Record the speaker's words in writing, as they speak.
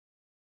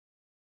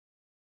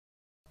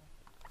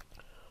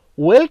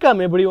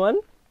Welcome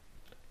everyone.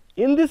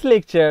 In this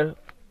lecture,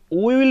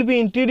 we will be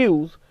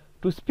introduced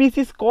to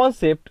species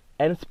concept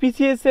and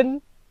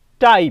speciation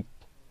type.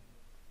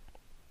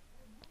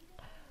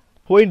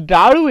 When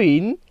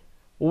Darwin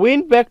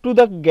went back to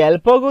the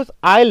Galapagos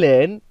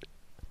Island,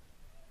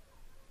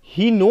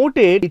 he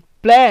noted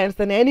plants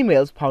and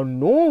animals found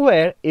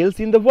nowhere else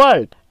in the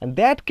world, and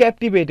that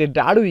captivated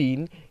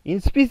Darwin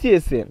in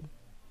speciation.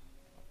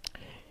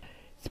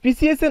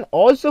 Speciation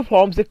also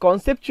forms a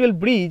conceptual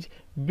bridge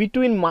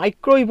between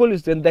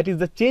microevolution, that is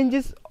the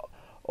changes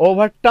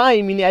over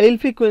time in allele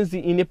frequency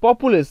in a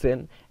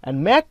population,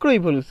 and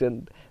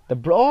macroevolution, the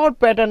broad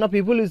pattern of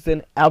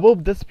evolution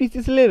above the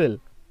species level.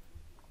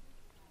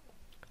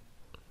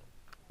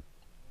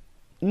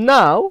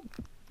 Now,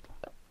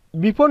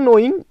 before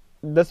knowing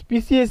the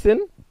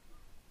speciation,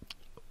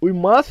 we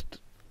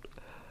must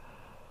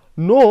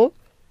know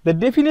the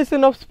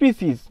definition of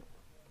species.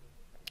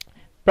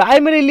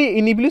 Primarily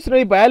in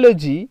evolutionary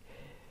biology,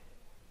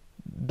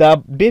 the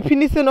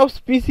definition of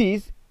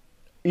species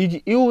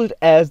is used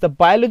as the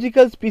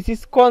biological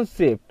species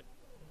concept,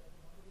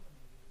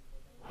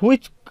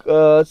 which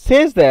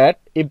says that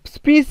a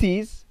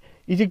species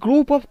is a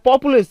group of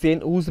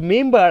population whose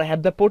members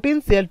have the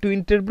potential to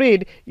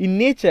interbreed in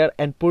nature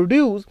and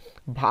produce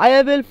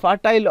viable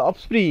fertile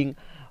offspring,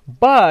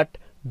 but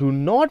do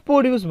not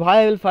produce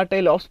viable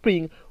fertile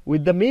offspring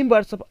with the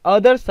members of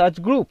other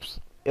such groups.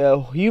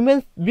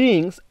 Human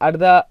beings are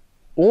the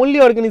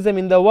only organism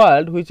in the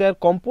world which are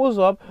composed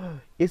of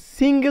a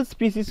single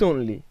species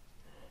only.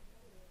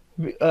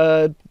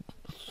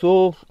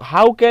 So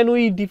how can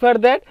we differ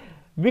that?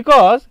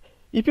 Because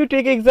if you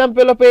take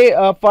example of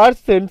a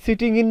person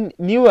sitting in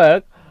New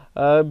York,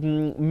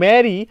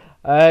 marry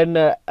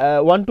and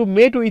want to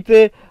mate with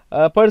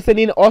a person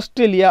in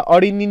Australia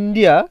or in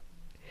India,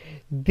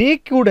 they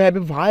could have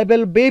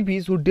viable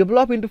babies who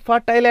develop into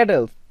fertile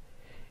adults.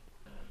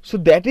 So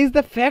that is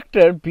the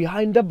factor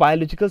behind the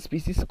biological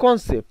species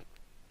concept.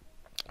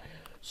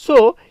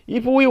 So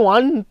if we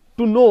want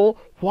to know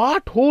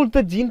what holds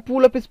the gene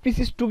pool of a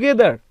species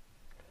together,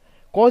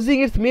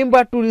 causing its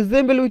members to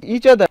resemble with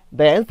each other,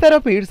 the answer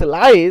of it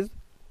lies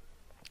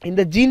in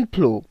the gene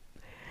flow,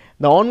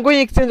 the ongoing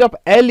exchange of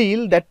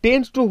allele that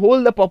tends to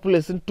hold the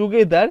population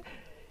together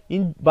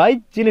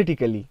by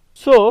genetically.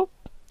 So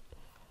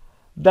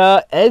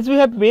as we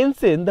have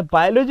mentioned, the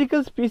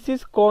biological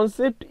species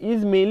concept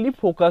is mainly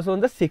focused on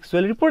the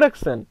sexual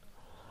reproduction.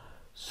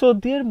 So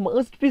there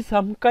must be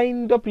some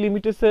kind of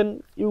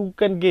limitation, you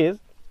can guess.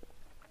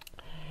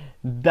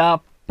 The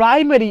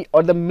primary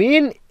or the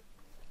main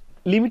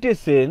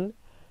limitation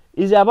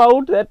is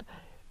about that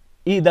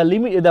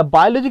the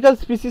biological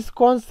species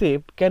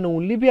concept can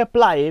only be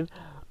applied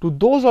to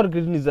those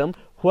organisms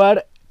who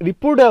are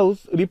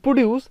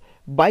reproduce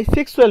by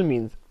sexual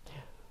means.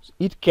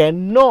 It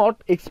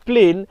cannot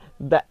explain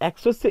the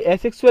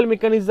asexual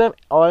mechanism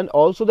and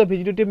also the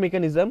vegetative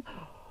mechanism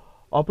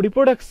of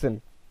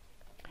reproduction.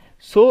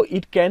 So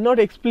it cannot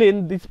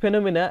explain this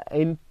phenomena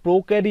in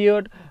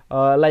prokaryote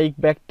like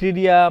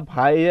bacteria,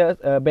 virus,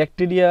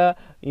 bacteria,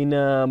 in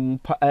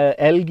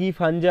algae,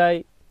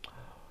 fungi,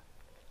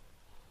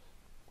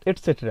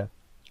 etc.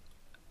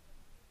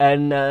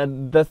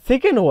 And the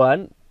second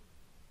one,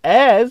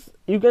 as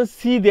you can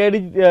see, there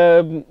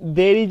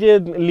is a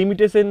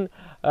limitation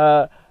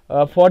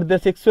for the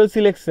sexual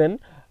selection.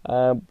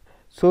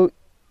 So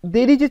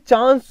there is a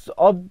chance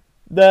of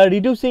the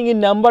reducing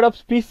in number of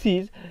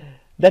species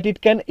that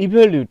it can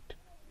evaluate.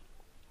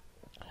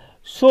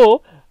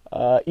 So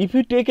if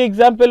you take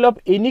example of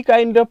any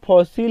kind of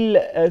fossil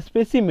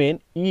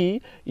specimen,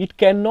 it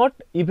cannot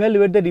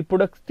evaluate the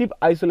reproductive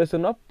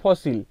isolation of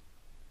fossil.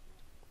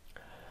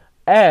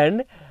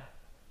 And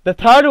the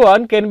third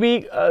one can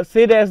be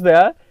said as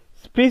the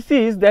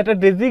species that are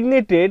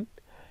designated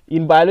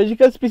in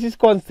biological species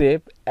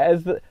concept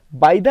as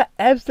by the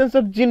absence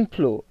of gene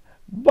flow.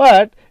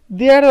 But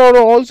there are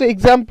also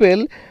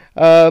example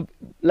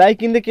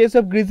like in the case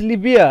of grizzly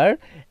bear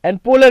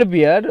and polar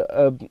bear,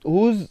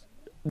 whose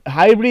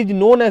hybrid is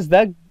known as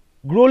the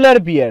growler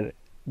bear.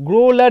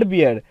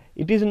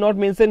 It is not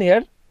mentioned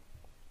here.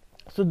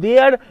 So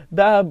their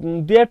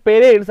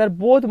parents are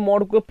both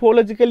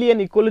morphologically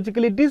and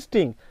ecologically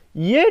distinct,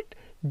 yet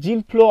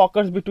gene flow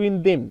occurs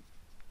between them.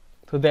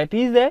 So that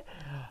is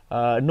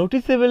a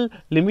noticeable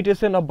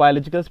limitation of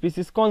biological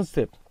species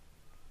concept.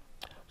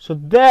 So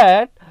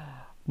that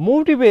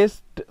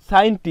motivates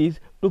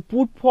scientists to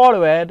put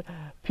forward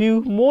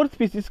few more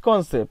species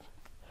concepts.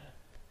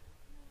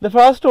 The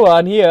first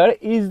one here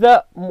is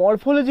the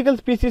morphological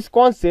species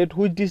concept,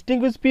 which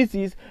distinguishes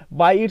species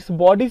by its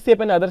body shape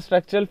and other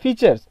structural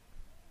features.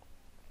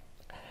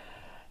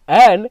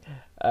 And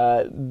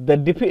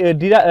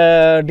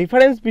the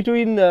difference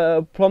between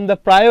from the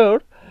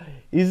prior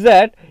is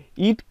that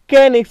it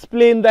can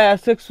explain the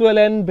asexual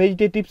and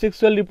vegetative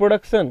sexual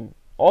reproduction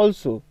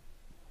also.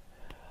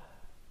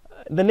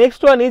 The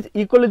next one is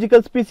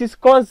ecological species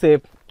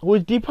concept,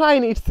 which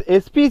defines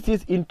a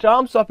species in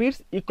terms of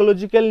its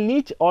ecological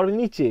niche or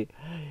niche.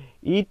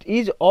 It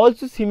is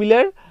also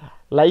similar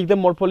Like the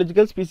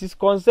morphological species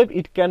concept,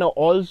 it can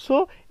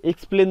also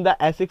explain the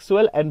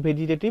asexual and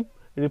vegetative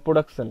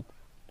reproduction.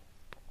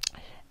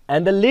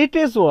 And the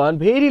latest one,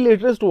 very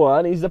latest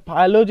one, is the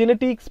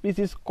phylogenetic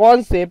species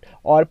concept,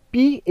 or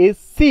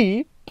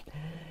PSC,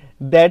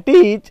 that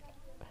is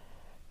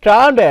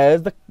termed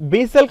as the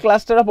basal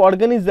cluster of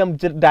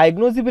organisms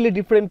diagnosably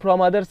different from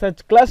other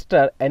such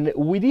cluster, and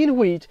within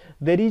which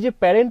there is a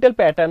parental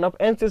pattern of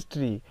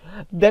ancestry.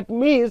 That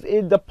means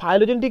the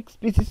phylogenetic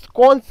species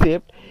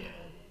concept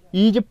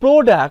is a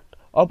product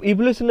of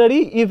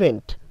evolutionary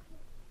event.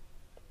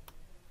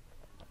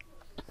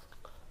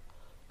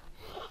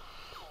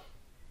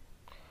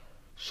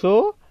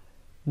 So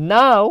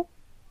now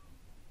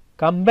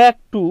come back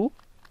to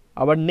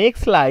our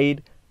next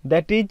slide,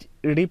 that is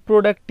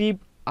reproductive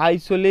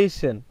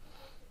isolation.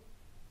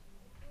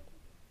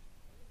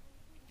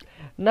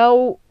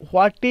 Now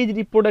what is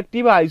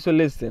reproductive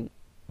isolation?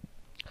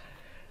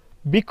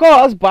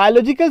 Because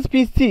biological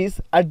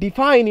species are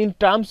defined in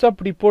terms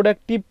of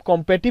reproductive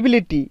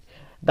compatibility,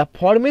 the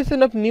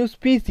formation of new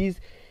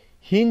species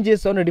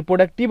hinges on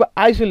reproductive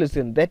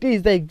isolation, that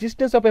is the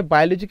existence of a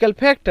biological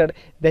factor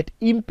that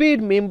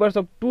impede members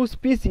of two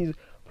species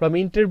from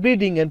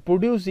interbreeding and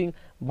producing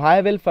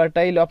viable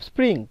fertile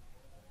offspring.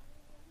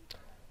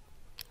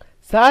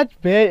 Such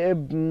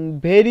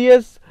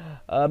various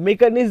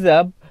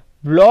mechanisms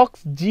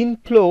blocks gene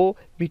flow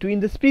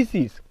between the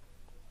species.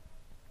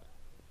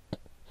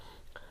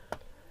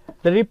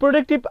 The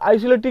reproductive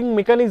isolating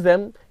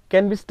mechanism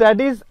can be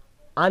studied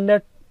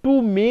under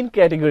two main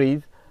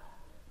categories.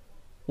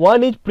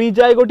 One is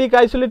prezygotic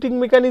isolating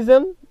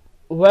mechanism,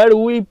 where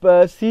we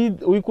could see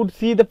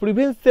the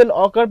prevention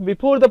occur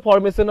before the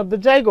formation of the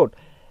zygote.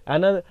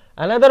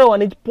 Another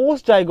one is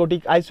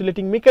post-zygotic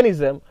isolating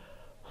mechanism,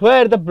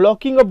 where the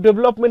blocking of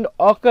development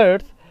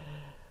occurs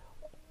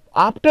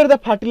after the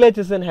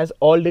fertilization has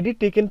already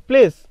taken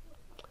place.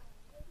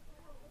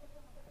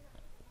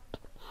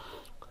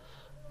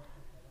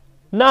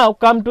 Now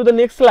come to the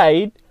next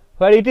slide,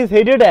 where it is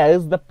headed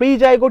as the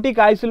prezygotic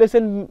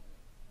isolation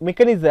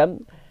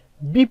mechanism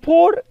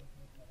before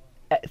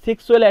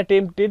sexual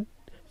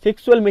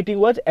mating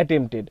was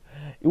attempted.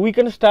 We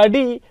can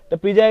study the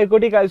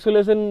prezygotic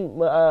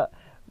isolation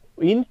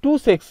in two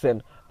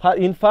sections.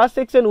 In first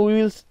section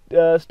we will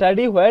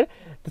study where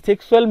the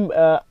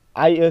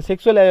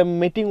sexual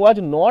mating was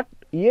not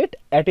yet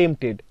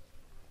attempted.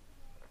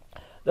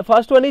 The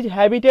first one is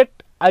habitat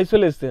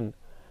isolation.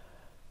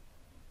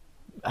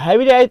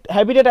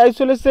 Habitat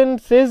isolation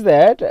says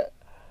that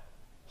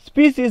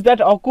species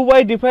that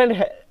occupy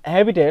different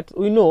habitats,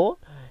 we know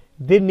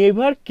they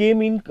never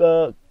came in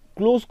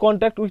close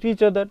contact with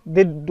each other.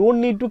 They don't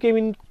need to came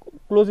in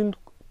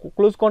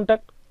close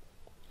contact.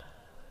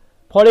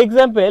 For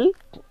example,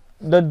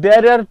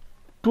 there are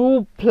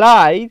two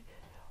flies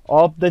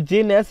of the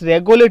genus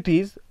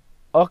Regulates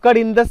occur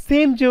in the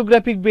same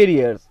geographic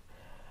barriers,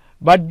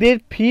 but they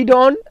feed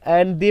on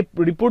and they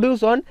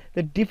reproduce on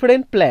the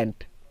different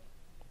plant.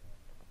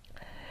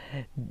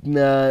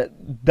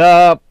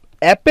 The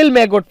apple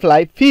maggot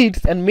fly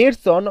feeds and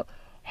mates on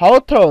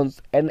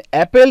hawthorns and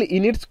apple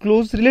in its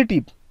close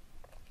relative,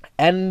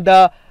 and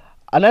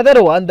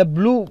another one, the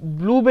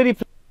blueberry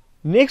fly.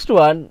 Next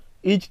one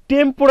is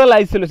temporal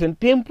isolation.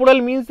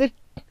 Temporal means a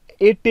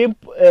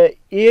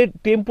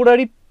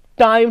temporary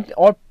time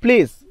or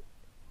place,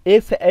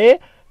 is a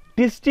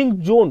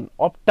distinct zone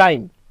of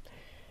time.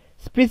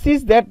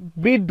 Species that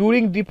breed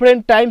during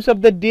different times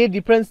of the day,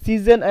 different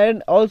season,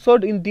 and also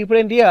in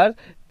different years,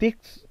 they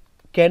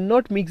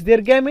cannot mix their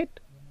gamete.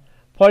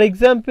 For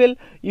example,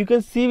 you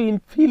can see in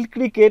field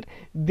cricket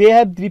they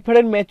have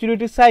different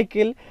maturity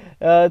cycle.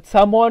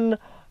 Some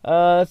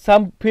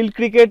field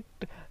cricket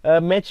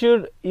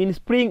mature in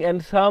spring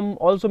and some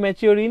also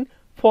mature in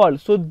fall,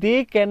 so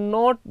they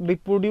cannot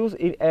reproduce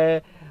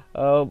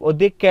or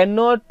they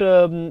cannot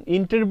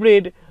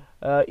interbreed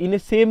in the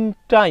same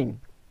time.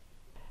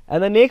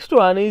 And the next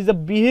one is the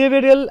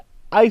behavioral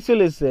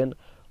isolation,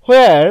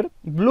 where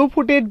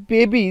blue-footed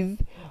babies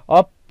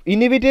of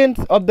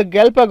inhabitants of the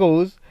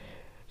Galapagos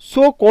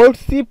show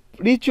courtship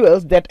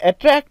rituals that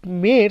attract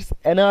mates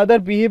and other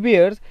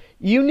behaviors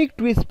unique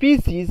to a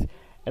species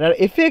and are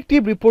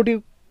effective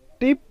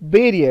reproductive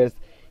barriers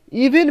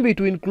even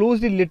between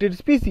closely related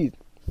species.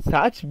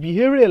 Such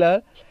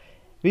behavioral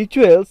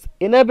rituals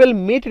enable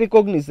mate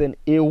recognition,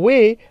 a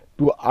way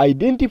to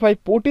identify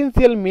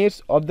potential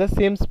mates of the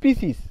same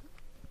species.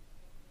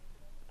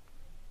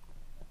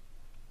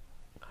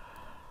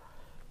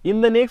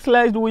 In the next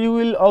slide, we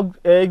will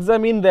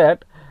examine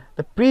that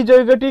the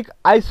prezygotic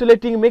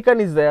isolating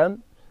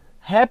mechanism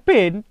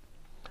happened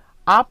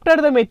after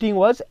the mating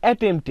was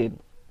attempted.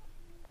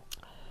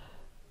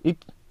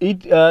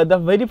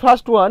 The very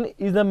first one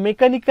is the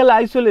mechanical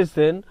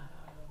isolation,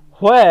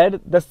 where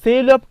the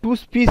cell of two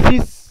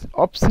species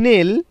of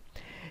snail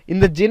in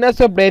the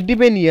genus of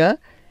Bradymania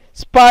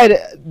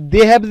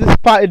they have this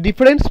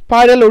different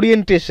spiral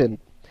orientation.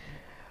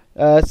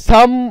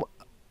 Some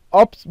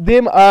of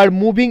them are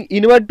moving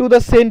inward to the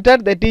center,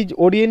 that is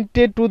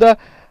oriented to the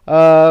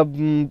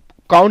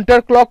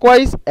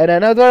counterclockwise and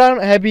another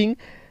one having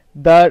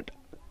the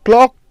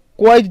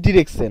clockwise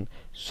direction.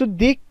 So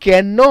they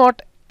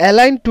cannot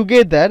align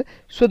together,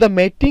 so the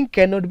mating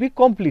cannot be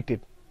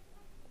completed.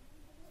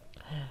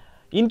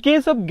 In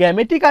case of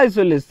gametic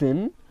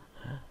isolation,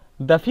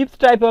 the fifth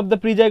type of the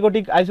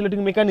prezygotic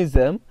isolating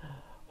mechanism,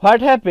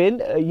 what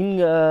happened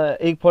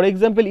for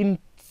example in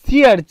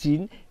sea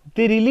urchin,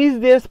 they release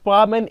their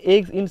sperm and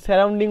eggs in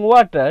surrounding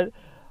water,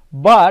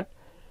 but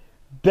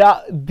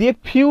they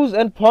fuse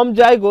and form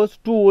zygotes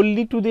to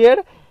only to their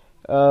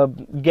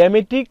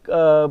gametic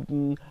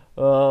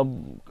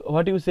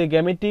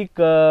gametic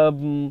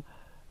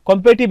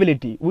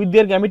compatibility, with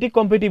their gametic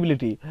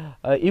compatibility.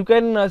 You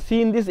can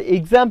see in this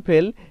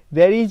example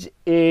there is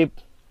a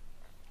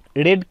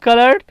red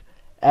colored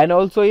and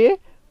also a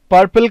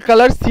purple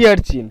color sea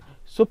urchin.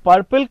 So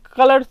purple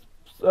color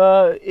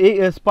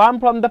sperm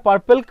from the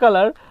purple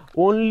color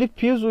only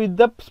fuse with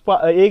the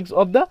eggs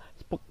of the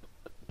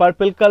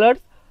purple colored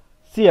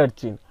sea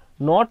urchin,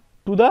 not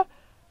to the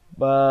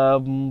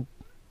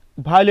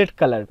violet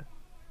colored.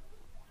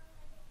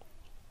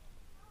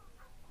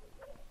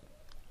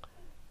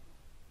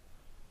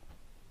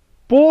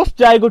 Post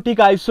zygotic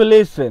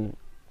isolation.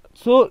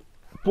 So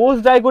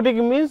post zygotic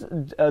means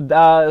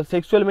the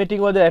sexual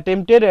mating was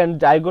attempted and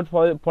zygote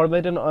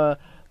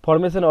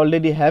formation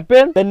already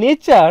happened. The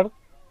nature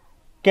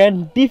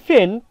can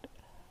defend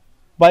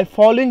by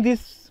following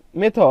this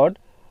method.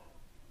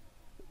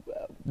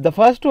 The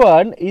first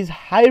one is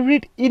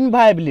hybrid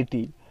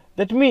inviability.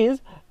 That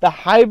means the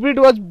hybrid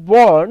was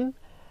born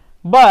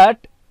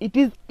but it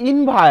is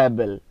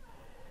inviable.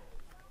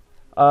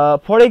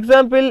 For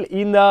example,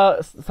 in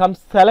some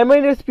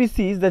salamander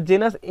species, the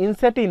genus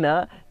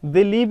Insatina,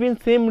 they live in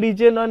same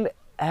region and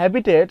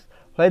habitats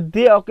where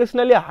they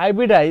occasionally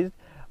hybridize,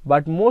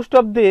 but most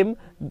of them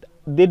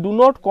they do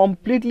not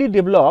completely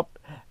develop,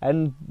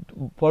 and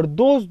for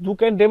those who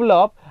can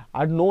develop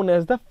are known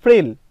as the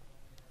frail.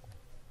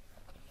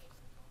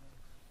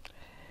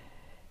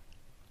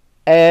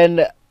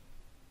 And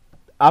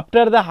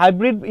after the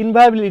hybrid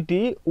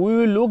inviability, we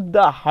will look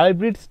the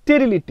hybrid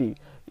sterility.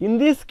 In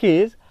this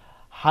case,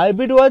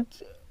 hybrid was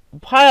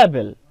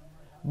viable,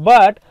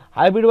 but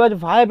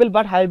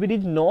hybrid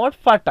is not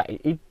fertile.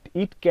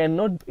 It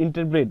cannot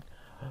interbreed.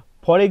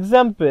 For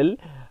example,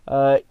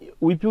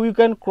 if you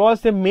can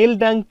cross a male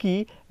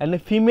donkey and a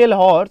female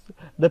horse,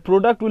 the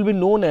product will be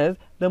known as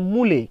the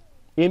mule,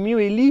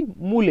 M-U-L-E,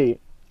 mule.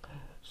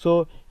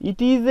 So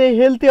it is a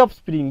healthy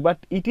offspring, but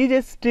it is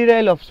a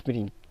sterile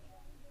offspring.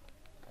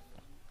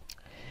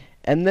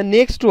 And the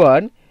next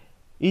one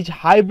is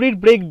hybrid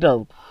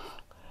breakdown.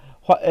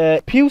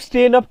 Few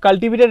strains of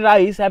cultivated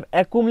rice have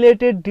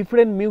accumulated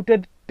different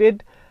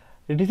mutated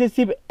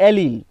recessive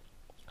allele.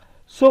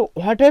 So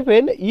what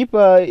happened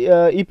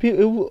if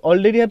you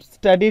already have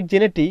studied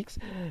genetics,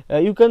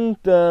 you can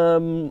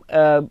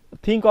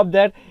think of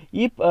that.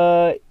 If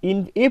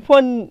in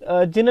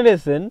F1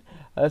 generation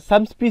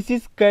some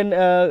species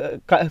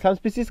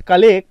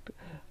collect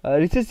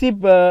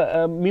recessive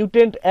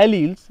mutant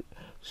alleles,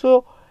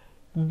 so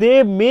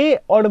they may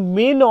or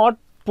may not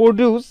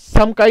produce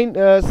some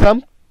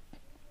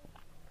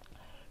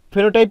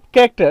phenotype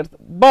characters,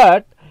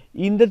 but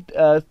in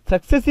the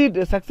successive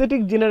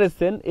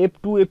generation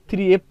F2,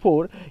 F3,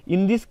 F4,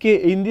 in this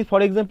case,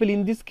 for example,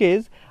 in this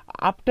case,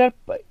 after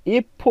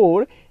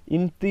F4,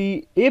 in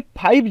the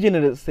F5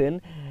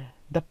 generation,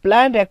 the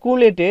plant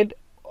accumulated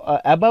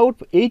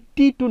about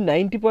 80 to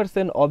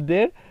 90% of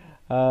their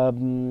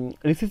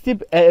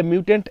recessive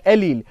mutant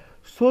allele.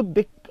 So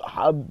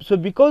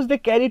because they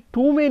carry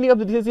too many of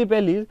the recessive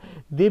alleles,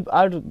 they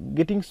are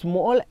getting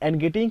small and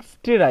getting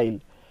sterile.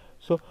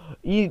 So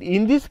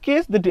in this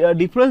case, the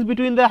difference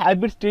between the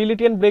hybrid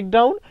sterility and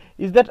breakdown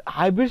is that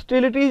hybrid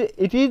sterility,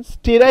 it is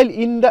sterile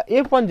in the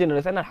F1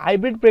 generation, and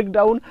hybrid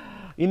breakdown,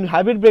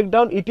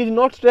 it is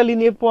not sterile in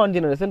F1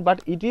 generation,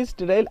 but it is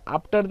sterile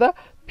after the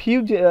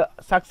few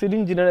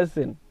succeeding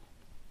generation.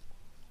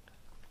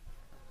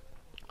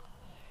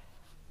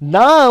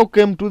 Now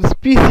come to the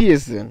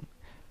speciation.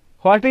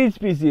 What is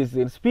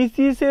speciation?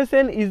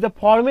 Speciation is the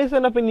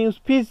formation of a new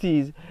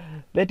species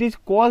that is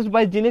caused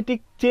by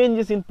genetic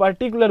changes in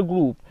particular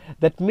group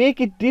that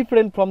make it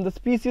different from the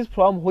species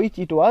from which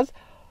it was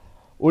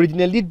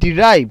originally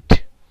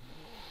derived.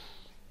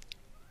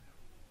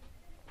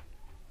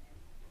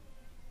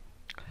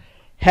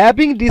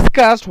 Having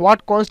discussed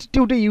what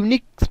constitutes a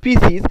unique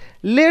species,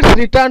 let's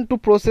return to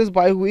process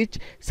by which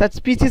such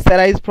species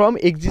arise from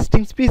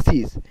existing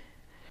species.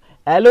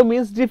 Allo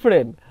means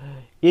different.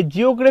 A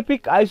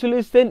geographic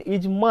isolation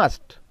is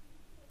must.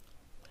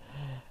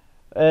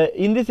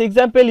 In this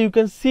example, you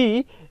can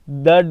see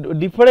the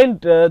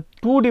different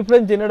two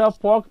different genera of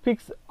pork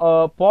fish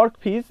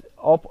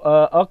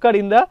occur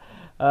in the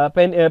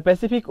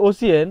Pacific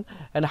Ocean,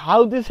 and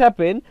how this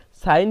happened.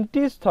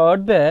 Scientists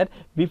thought that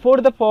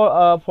before the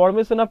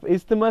formation of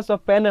Isthmus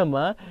of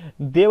Panama,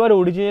 they were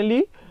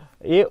originally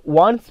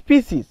one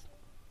species,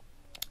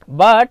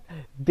 but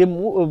they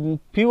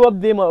few of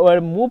them were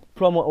moved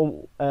from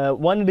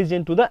one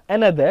region to the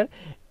another,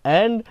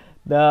 and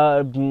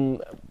the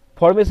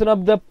formation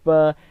of the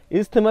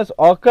isthmus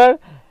occur,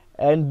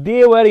 and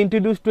they were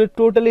introduced to a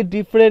totally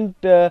different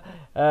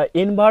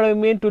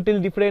environment, totally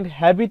different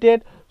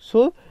habitat.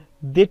 So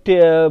they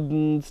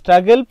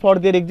struggle for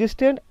their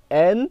existence,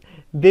 and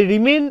they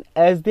remain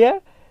as their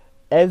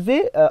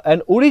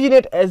and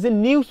originate as a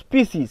new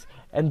species,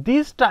 and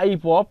this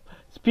type of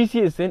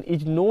speciation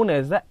is known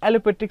as the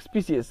allopatric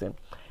speciation.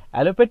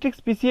 Allopatric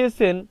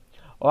speciation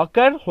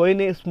occur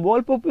when a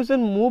small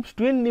population moves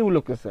to a new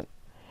location,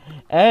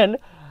 and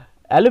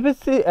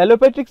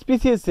allopatric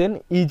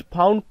speciation is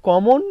found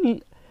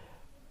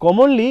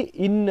commonly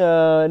in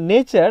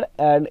nature,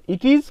 and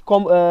it is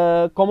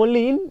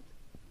commonly in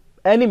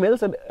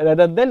animals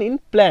rather than in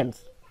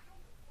plants.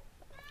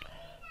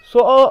 So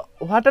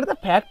what are the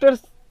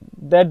factors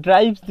that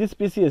drives this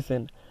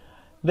speciation?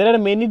 There are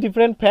many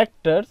different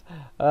factors,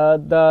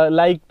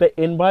 like the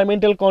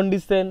environmental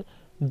condition,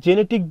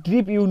 genetic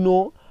drift,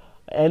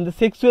 and the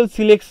sexual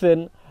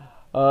selection.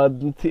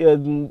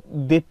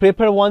 They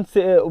prefer one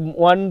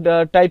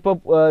type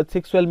of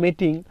sexual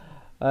mating,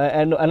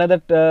 and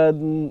another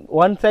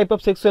one type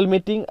of sexual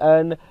mating,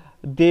 and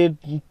they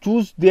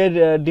choose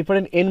their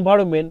different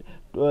environment,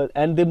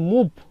 and they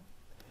move.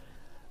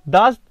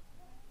 Thus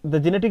the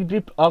genetic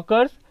drift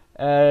occurs,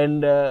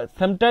 and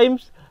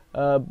sometimes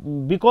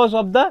because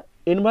of the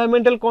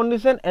environmental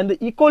condition and the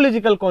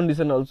ecological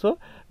condition also,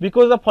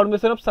 because of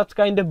formation of such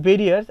kind of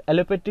barriers,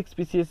 allopatric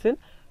speciation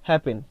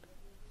happen.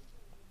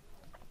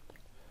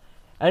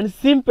 And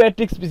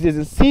sympatric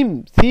speciation,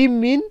 sim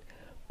mean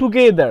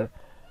together,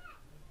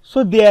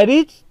 so there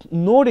is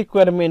no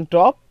requirement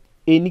of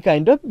any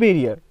kind of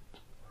barrier.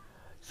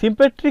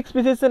 Sympatric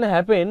speciation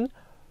happen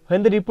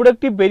when the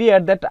reproductive barrier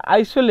that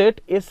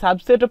isolate a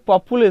subset of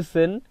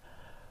population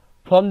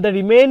from the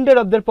remainder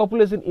of their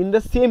population in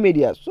the same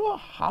area. So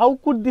how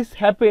could this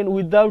happen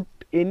without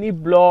any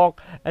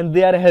block, and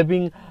they are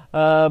having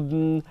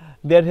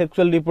their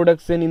sexual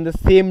reproduction in the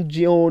same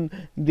zone,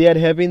 they are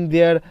having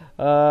their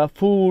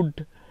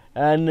food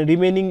and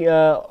remaining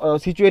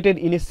situated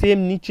in a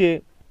same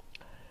niche.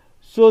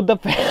 So the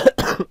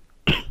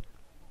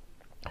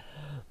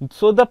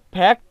so the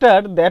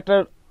factor that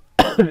are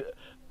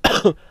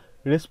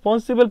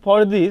responsible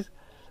for this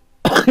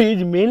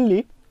is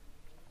mainly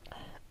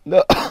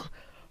the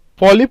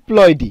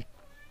polyploidy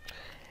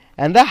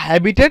and the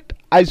habitat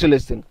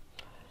isolation.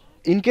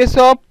 In case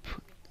of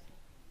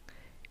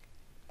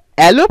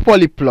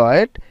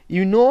allopolyploid,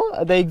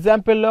 the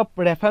example of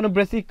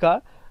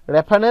Raphanobrassica,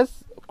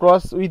 Raphanus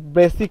cross with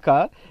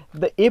Brassica,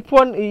 the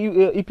F1,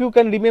 if you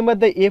can remember,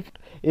 the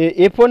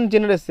F1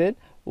 generation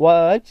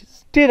was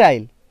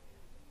sterile.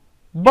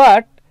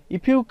 But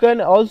if you can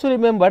also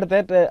remember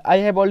that I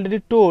have already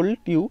told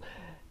you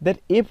that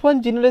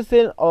F1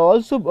 generation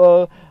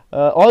also,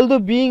 although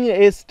being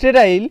a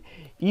sterile,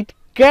 it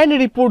can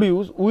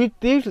reproduce with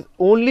its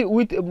only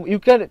with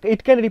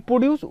it can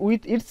reproduce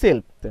with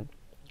itself.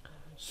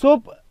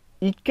 So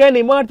it can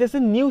emerge as a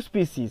new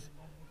species.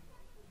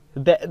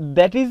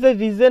 That is the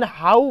reason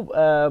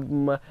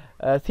how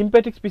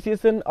sympatric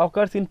speciation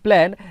occurs in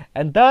plant,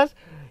 and thus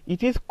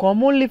it is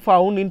commonly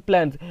found in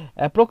plants.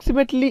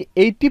 Approximately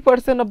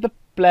 80% of the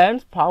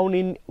plants found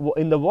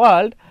in the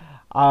world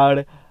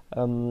are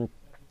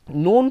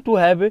known to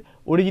have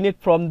originate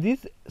from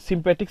this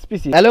sympatric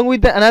species. Along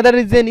with another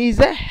reason is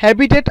a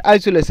habitat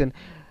isolation.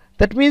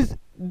 That means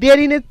they are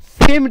in a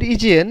same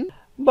region,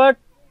 but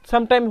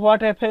sometimes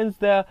what happens,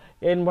 the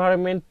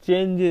environment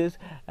changes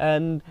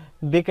and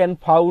they can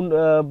found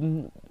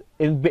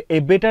a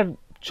better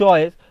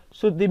choice,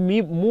 so they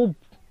move,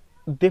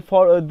 they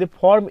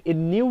form a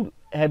new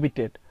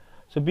habitat.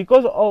 So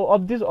because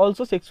of this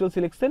also sexual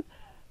selection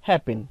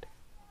happened.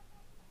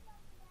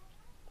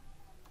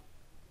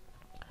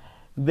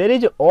 There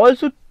is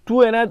also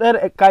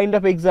another kind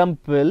of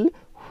example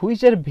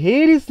which are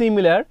very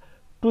similar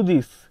to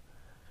this,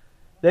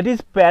 that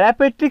is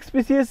parapatric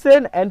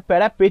speciation and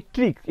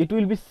parapatric. It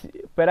will be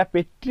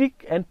parapatric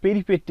and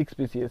peripatric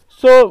species.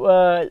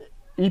 So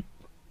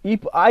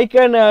if I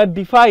can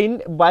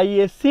define by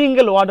a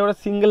single word or a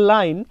single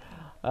line,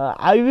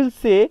 I will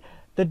say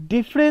the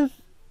difference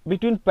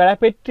between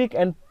parapatric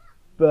and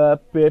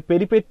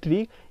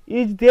peripatric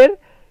is their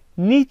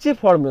niche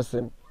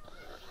formation.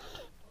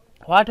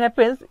 What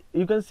happens,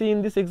 you can see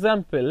in this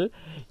example,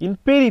 in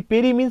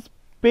peri means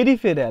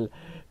peripheral.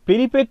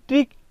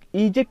 Peripatric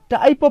is a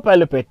type of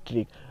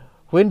allopatric.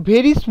 When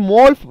very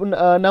small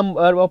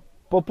number of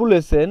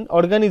population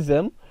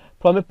organism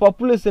from a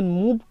population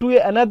move to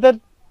another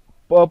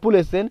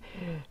population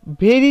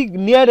very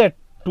nearer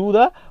to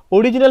the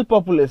original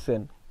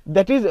population,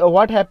 that is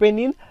what happened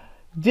in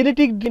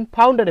genetic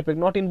founder effect,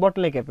 not in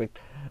bottleneck effect.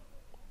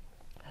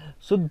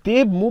 So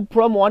they move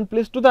from one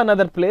place to the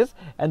another place,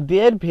 and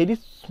they are very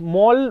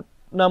small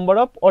number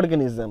of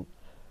organism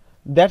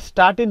that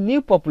start a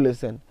new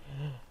population,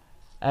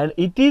 and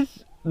it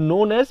is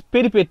known as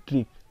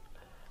peripatric.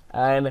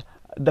 And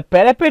the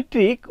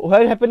parapatric,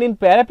 what happened in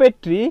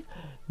parapatric,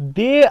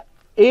 they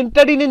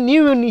entered in a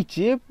new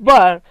niche,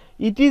 but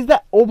it is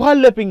the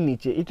overlapping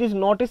niche. It is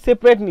not a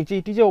separate niche.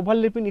 It is a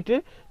overlapping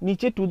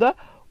niche to the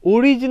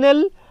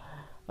original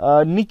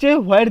niche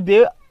where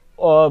they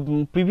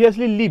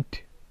previously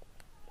lived.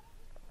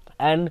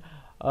 And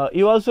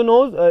you also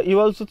know, you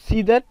also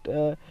see that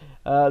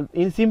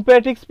in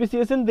symbiotic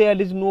speciation there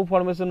is no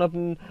formation of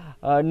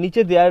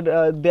niche.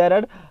 There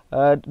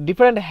are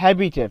different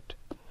habitat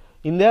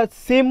in the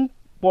same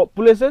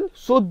population,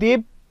 so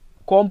they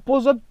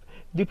compose of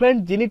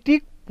different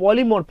genetic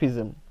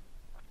polymorphism.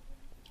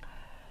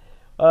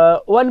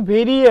 One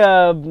very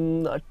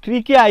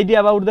tricky idea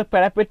about the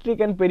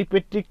parapatric and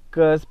peripatric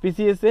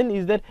speciation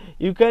is that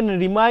you can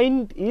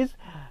remind is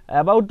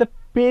about the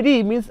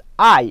peri means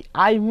I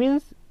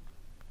means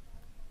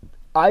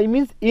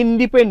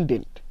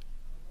independent,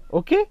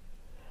 okay,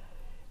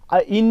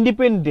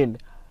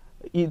 independent,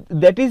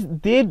 that is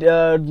they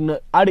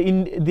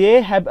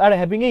are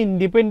having a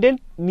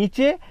independent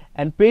niche,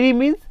 and peri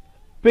means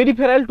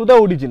peripheral to the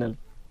original.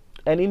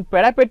 And in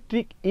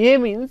parapatric, A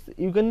means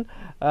you can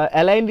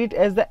align it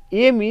as the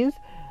A means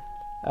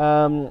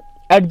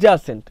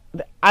adjacent,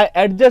 the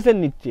adjacent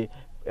niche,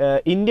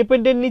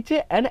 independent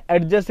niche and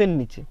adjacent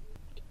niche.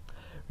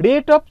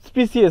 Rate of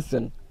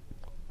speciation,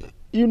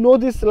 you know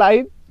this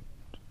slide,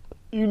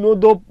 you know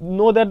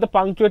that the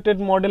punctuated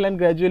model and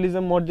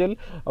gradualism model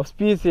of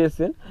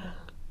speciation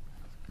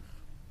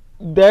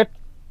that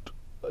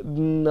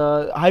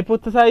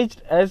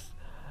hypothesized as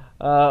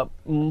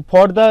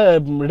for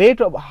the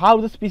rate of how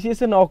the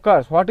speciation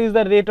occurs. What is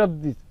the rate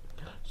of this?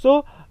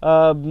 So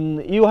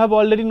you have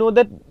already know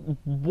that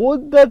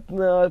both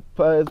the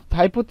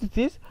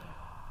hypotheses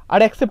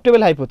are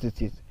acceptable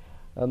hypotheses.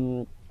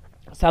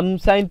 Some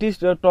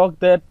scientists talk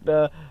that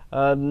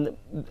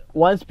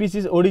one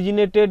species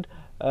originated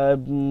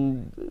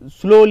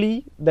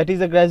slowly, that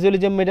is a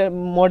gradualism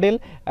model,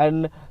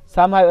 and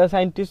some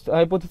scientists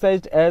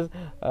hypothesized as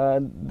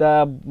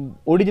the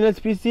original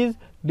species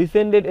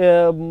descended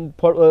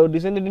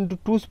descended into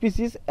two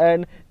species,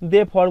 and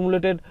they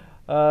formulated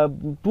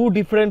two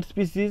different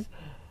species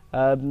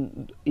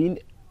in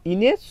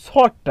a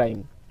short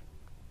time.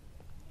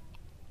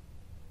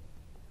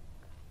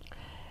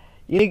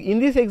 In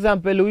this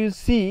example, we will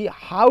see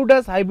how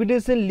does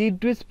hybridization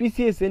lead to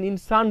speciation in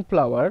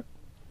sunflower.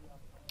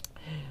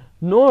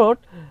 Note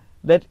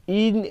that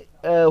in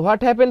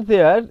what happened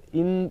there,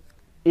 in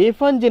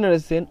F1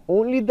 generation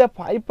only the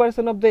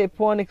 5% of the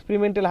F1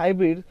 experimental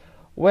hybrids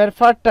were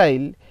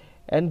fertile,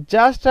 and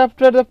just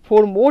after the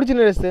 4 more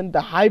generation the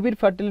hybrid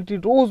fertility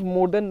rose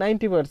more than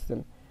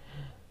 90%.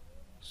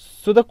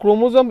 So the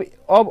chromosome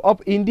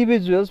of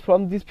individuals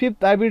from this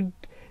 5th hybrid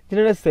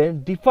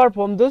generation differ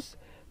from those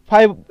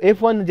 5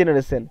 F1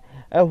 generation.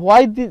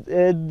 Why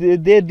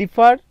they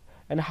differ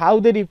and how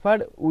they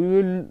differ, we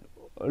will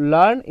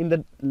learn in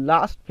the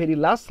very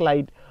last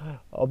slide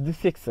of this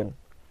section.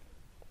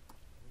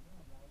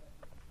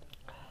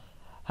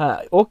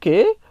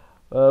 Okay,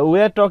 we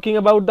are talking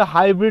about the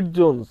hybrid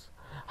zones.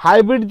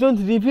 Hybrid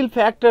zones reveal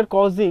factor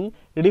causing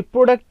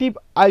reproductive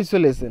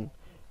isolation.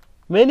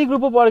 Many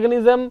group of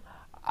organisms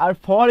are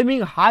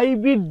forming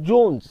hybrid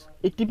zones,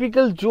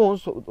 atypical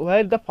zones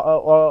where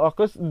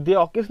they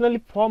occasionally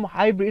form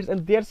hybrids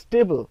and they are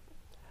stable.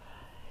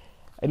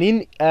 And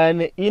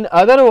in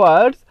other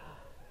words,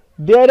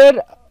 there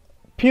are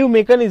few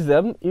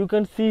mechanisms you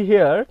can see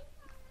here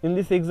in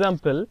this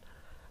example.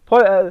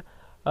 For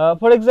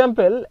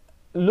example,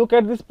 look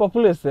at this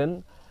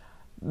population.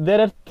 There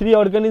are 3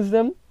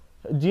 organisms,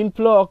 gene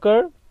flow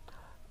occur,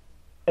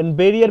 and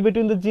barrier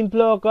between the gene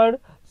flow occur.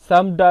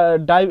 Some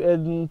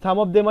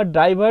of them are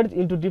diverged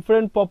into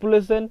different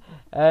population,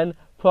 and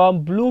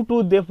from blue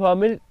to they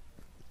form a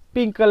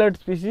pink colored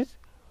species.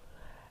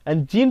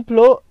 And gene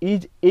flow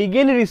is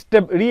again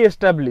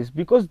re-established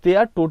because they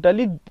are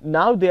totally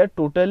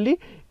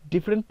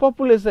different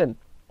population,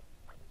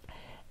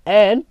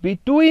 and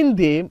between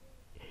them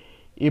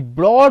a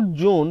broad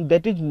zone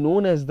that is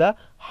known as the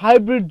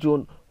hybrid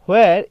zone,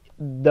 where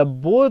the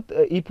both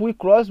if we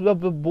cross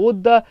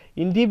both the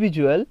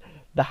individual,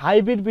 the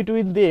hybrid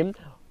between them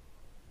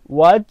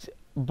was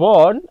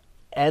born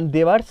and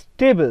they were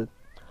stable.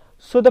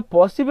 So the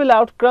possible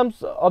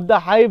outcomes of the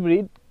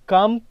hybrid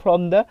come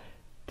from the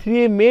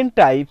 3 main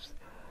types.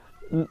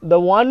 The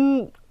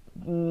one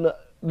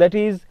that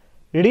is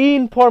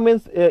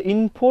reinforcement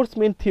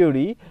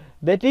theory,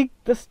 that is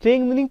the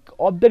strengthening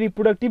of the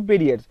reproductive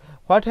barriers.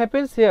 What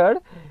happens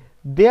here,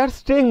 they are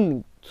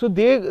strengthening, so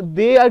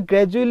they are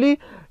gradually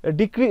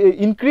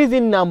increase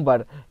in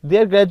number, they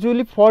are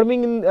gradually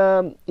forming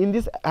in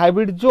this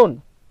hybrid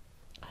zone.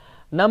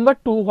 Number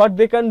 2, what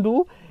they can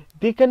do,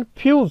 they can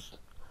fuse.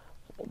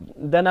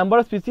 The number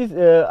of species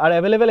are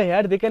available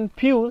here, they can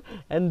fuse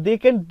and they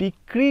can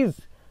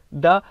decrease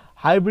the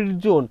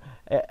hybrid zone,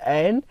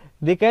 and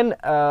they can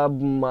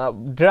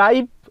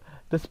drive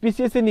the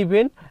speciation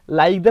event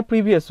like the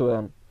previous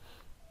one.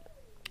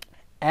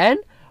 And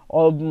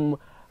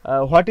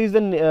what is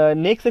the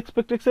next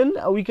expectation,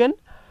 we can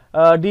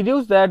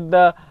deduce that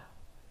the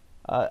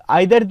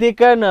either they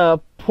can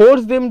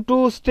force them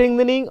to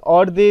strengthening,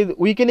 or they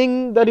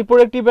weakening the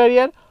reproductive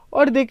barrier,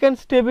 or they can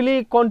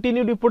stably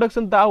continue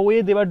reproduction the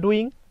way they were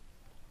doing.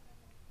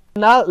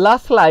 Now,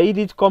 last slide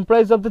is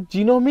comprised of the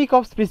genomic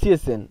of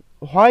speciation.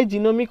 Why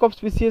genomic of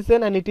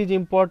speciation, and it is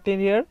important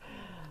here.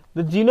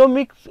 The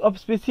genomics of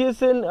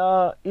speciation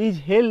is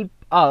help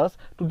us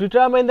to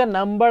determine the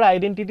number,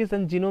 identities,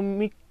 and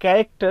genomic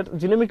character,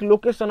 genomic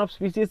location of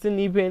speciation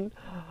event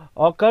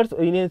occurs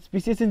in a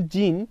speciation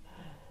gene.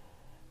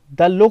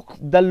 The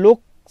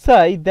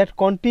loci that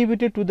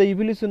contributed to the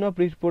evolution of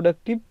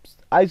reproductive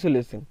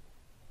isolation.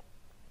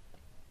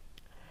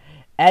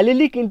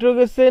 Allelic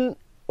integration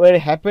were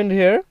happened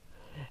here,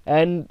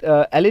 and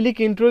allelic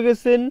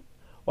integration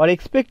are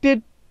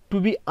expected to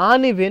be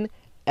uneven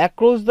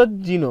across the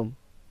genome.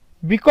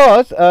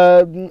 Because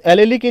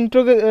allelic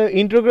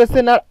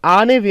integration are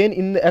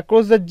uneven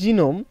across the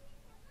genome,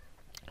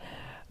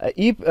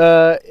 if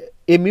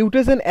a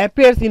mutation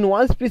appears in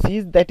one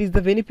species that is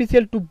the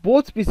beneficial to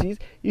both species,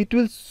 it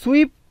will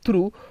sweep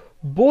through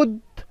both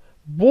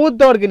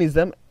the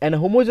organism and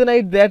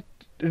homogenize that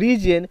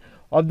region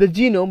of the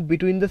genome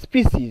between the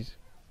species.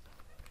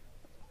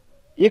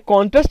 A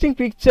contrasting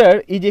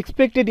picture is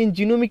expected in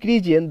genomic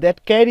regions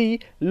that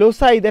carry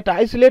loci that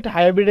isolate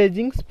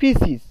hybridizing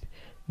species.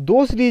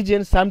 Those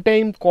regions,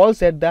 sometimes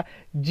called as the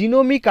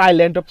genomic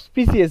island of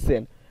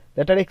speciation,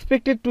 that are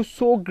expected to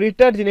show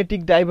greater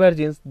genetic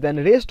divergence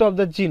than rest of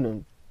the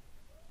genome.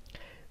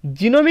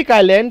 Genomic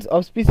islands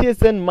of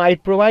speciation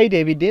might provide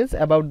evidence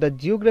about the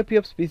geography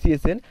of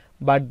speciation,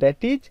 but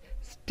that is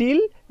still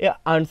an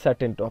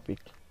uncertain topic.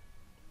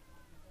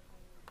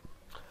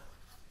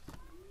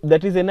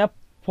 That is enough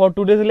for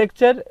today's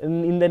lecture.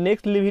 In the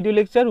next video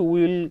lecture,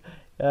 we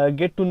will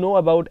get to know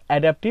about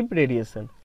adaptive radiation.